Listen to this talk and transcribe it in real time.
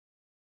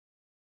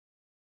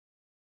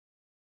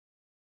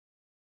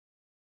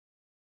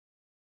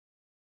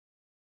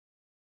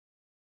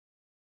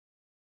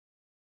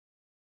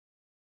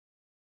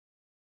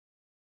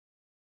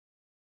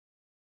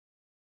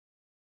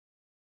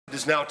It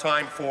is now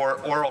time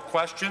for oral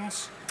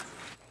questions.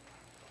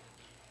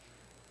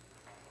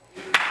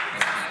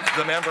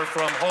 The member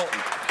from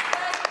Halton.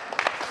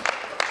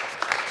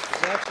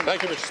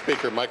 Thank you, Mr.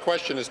 Speaker. My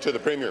question is to the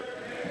Premier.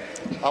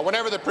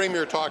 Whenever the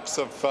Premier talks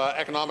of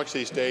economics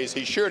these days,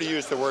 he's sure to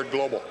use the word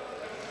global.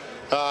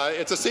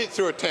 It's a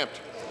see-through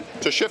attempt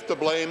to shift the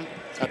blame,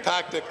 a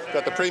tactic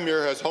that the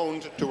Premier has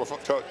honed to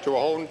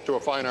a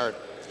fine art.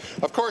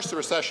 Of course, the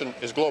recession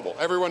is global.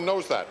 Everyone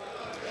knows that.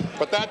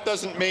 But that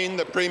doesn't mean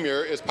the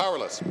Premier is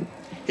powerless.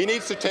 He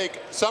needs to take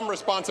some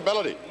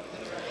responsibility.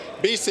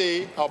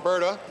 BC,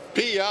 Alberta,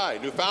 PEI,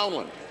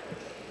 Newfoundland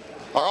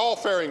are all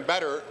faring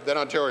better than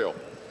Ontario,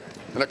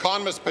 and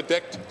economists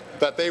predict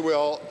that they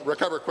will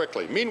recover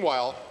quickly.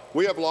 Meanwhile,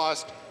 we have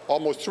lost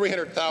almost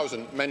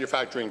 300,000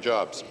 manufacturing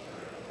jobs,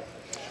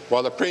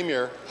 while the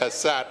Premier has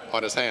sat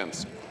on his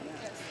hands.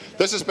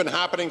 This has been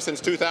happening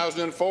since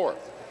 2004,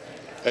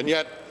 and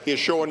yet he has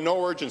shown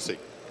no urgency,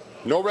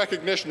 no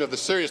recognition of the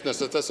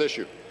seriousness of this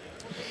issue.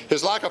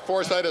 His lack of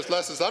foresight has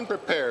left us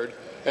unprepared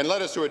and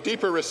led us to a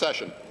deeper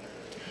recession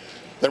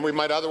than we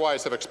might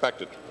otherwise have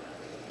expected.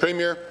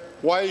 Premier,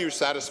 why are you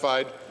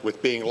satisfied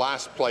with being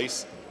last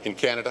place in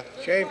Canada?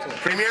 Shameful.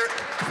 Premier.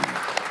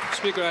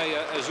 Speaker,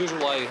 as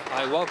usual,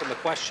 I welcome the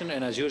question,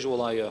 and as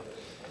usual, I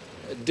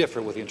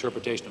differ with the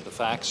interpretation of the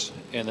facts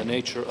and the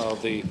nature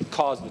of the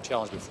cause of the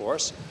challenge before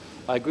us.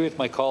 I agree with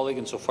my colleague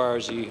insofar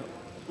as he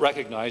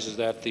recognizes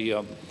that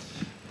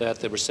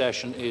the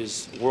recession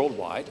is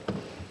worldwide,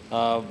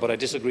 but I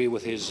disagree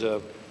with his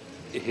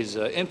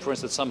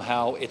inference that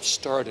somehow it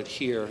started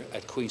here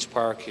at Queen's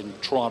Park in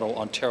Toronto,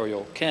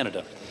 Ontario,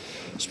 Canada.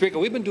 Speaker,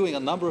 we've been doing a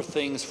number of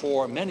things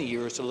for many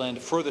years to lend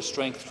further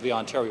strength to the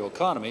Ontario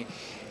economy.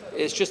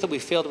 It's just that we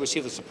failed to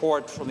receive the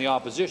support from the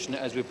opposition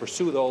as we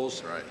pursue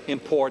those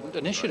important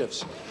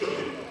initiatives.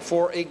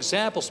 For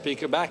example,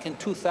 Speaker, back in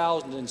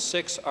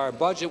 2006, our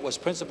budget was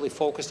principally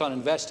focused on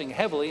investing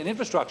heavily in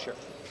infrastructure.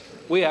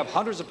 We have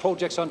hundreds of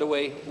projects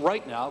underway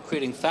right now,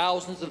 creating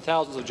thousands and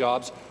thousands of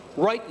jobs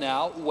right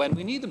now when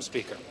we need them,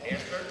 Speaker.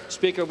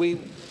 Speaker, it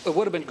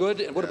would have been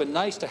good, it would have been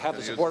nice to have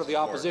the support of the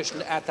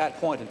opposition at that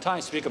point in time,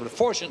 Speaker, but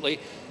unfortunately,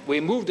 we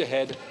moved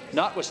ahead,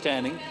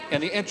 notwithstanding,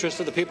 in the interest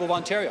of the people of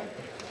Ontario.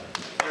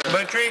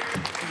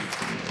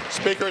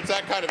 Speaker, it's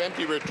that kind of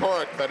empty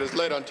rhetoric that has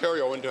led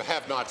Ontario into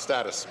have-not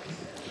status.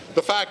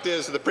 The fact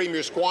is the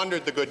Premier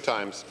squandered the good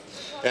times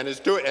and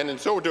in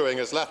so doing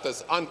has left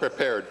us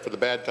unprepared for the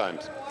bad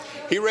times.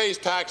 He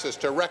raised taxes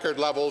to record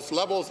levels,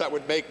 levels that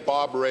would make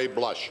Bob Rae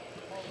blush.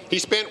 He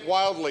spent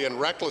wildly and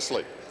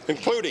recklessly,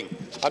 including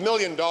 $1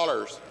 million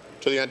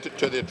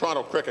to the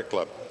Toronto Cricket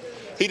Club.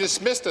 He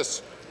dismissed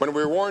us when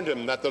we warned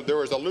him that there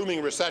was a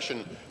looming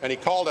recession, and he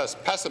called us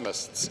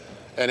pessimists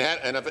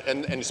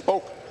and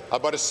spoke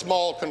about a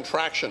small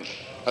contraction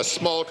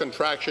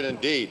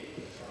indeed.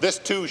 This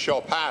too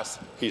shall pass,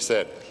 he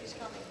said.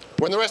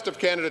 When the rest of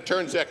Canada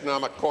turns the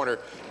economic corner,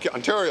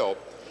 Ontario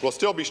will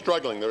still be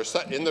struggling with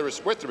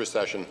the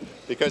recession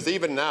because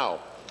even now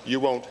you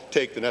won't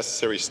take the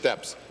necessary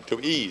steps to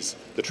ease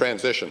the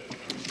transition.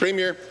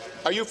 Premier,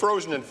 are you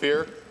frozen in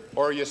fear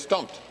or are you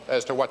stumped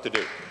as to what to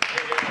do?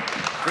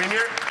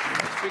 Premier.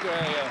 Speaker,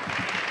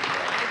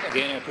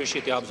 again, I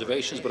appreciate the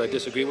observations, but I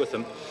disagree with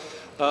them.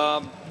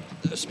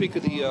 Speaker,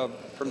 the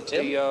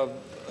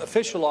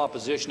official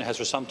opposition has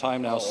for some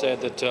time now said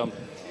that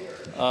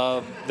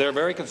they're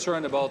very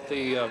concerned about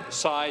the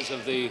size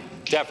of the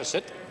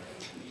deficit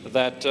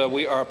that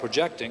we are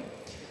projecting.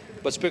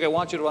 But, Speaker, I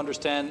want you to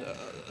understand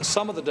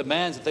some of the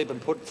demands that they've been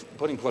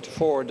putting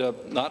forward,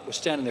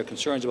 notwithstanding their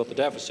concerns about the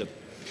deficit.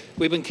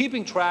 We've been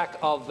keeping track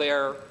of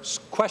their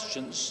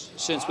questions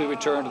since we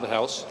returned to the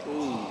House.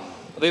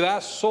 They've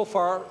asked so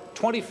far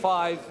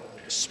 25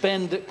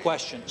 spend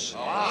questions.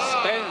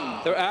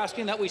 They're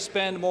asking that we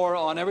spend more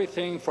on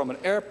everything from an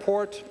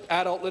airport,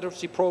 adult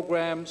literacy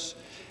programs,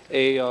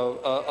 a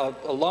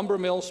lumber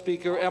mill,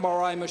 Speaker,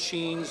 MRI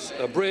machines,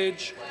 a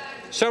bridge,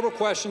 several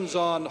questions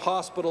on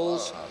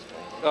hospitals,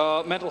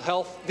 mental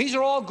health. These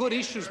are all good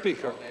issues,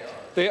 Speaker.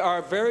 They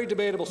are very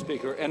debatable,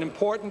 Speaker, and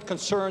important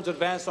concerns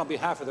advanced on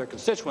behalf of their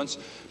constituents,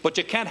 but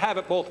you can't have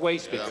it both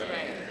ways, Speaker.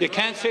 You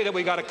can't say that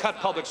we got to cut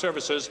public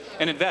services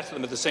and invest in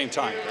them at the same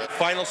time.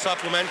 Final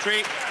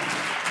supplementary.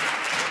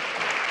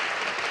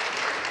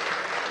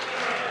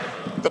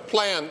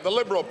 The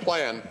Liberal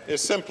plan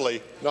is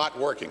simply not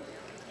working.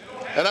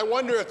 And I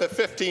wonder if the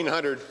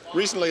 1,500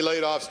 recently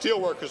laid off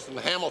steelworkers in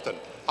Hamilton,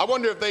 I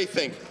wonder if they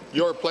think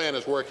your plan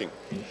is working.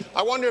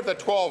 I wonder if the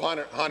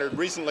 1,200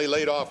 recently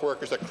laid off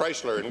workers at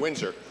Chrysler in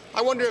Windsor,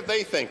 I wonder if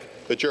they think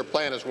that your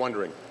plan is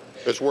working.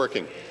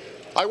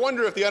 I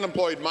wonder if the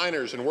unemployed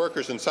miners and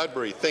workers in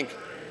Sudbury think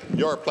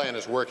your plan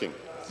is working.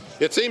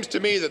 It seems to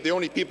me that the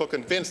only people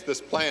convinced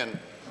this plan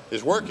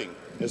is working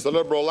is the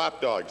Liberal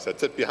lapdogs that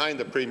sit behind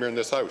the Premier in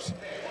this House.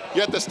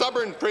 Yet the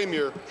stubborn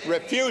Premier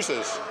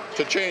refuses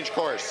to change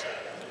course.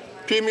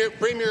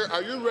 Premier,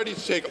 are you ready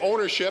to take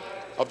ownership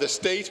of the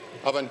state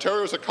of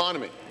Ontario's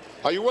economy?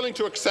 Are you willing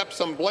to accept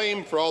some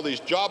blame for all these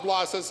job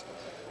losses?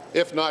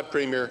 If not,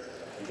 Premier,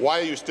 why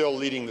are you still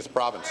leading this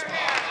province?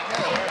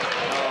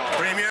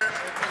 Premier.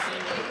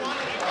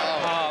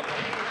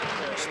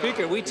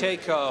 Speaker, we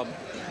take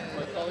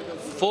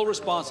full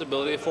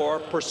responsibility for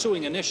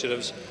pursuing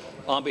initiatives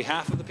on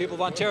behalf of the people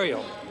of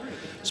Ontario.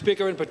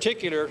 Speaker, in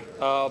particular,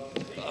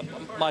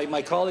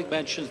 my colleague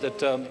mentions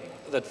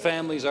that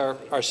families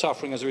are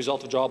suffering as a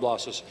result of job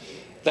losses.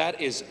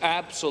 That is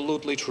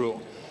absolutely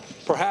true.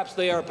 Perhaps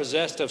they are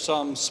possessed of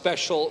some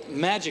special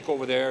magic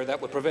over there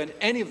that would prevent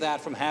any of that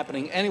from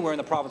happening anywhere in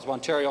the province of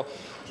Ontario,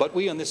 but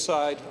we on this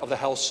side of the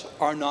House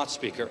are not,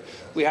 Speaker.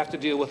 We have to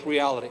deal with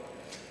reality.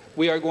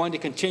 We are going to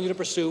continue to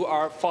pursue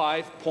our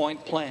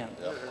 5-point plan.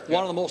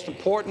 One of the most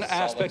important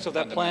aspects of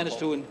that plan is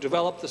to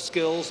develop the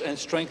skills and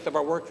strength of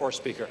our workforce,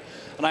 Speaker.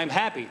 And I'm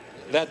happy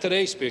that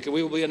today, Speaker,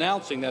 we will be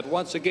announcing that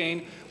once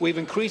again we've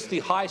increased the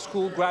high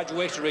school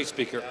graduation rate,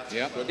 Speaker.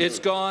 It's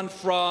gone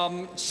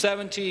from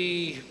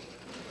 75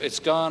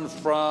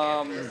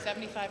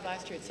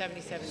 last year, it's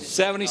 77.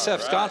 77.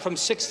 It's gone from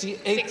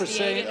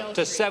 68%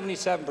 to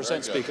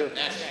 77%, Speaker,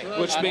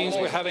 which means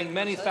we're having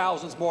many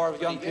thousands more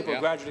young people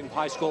graduating from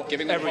high school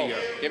every year.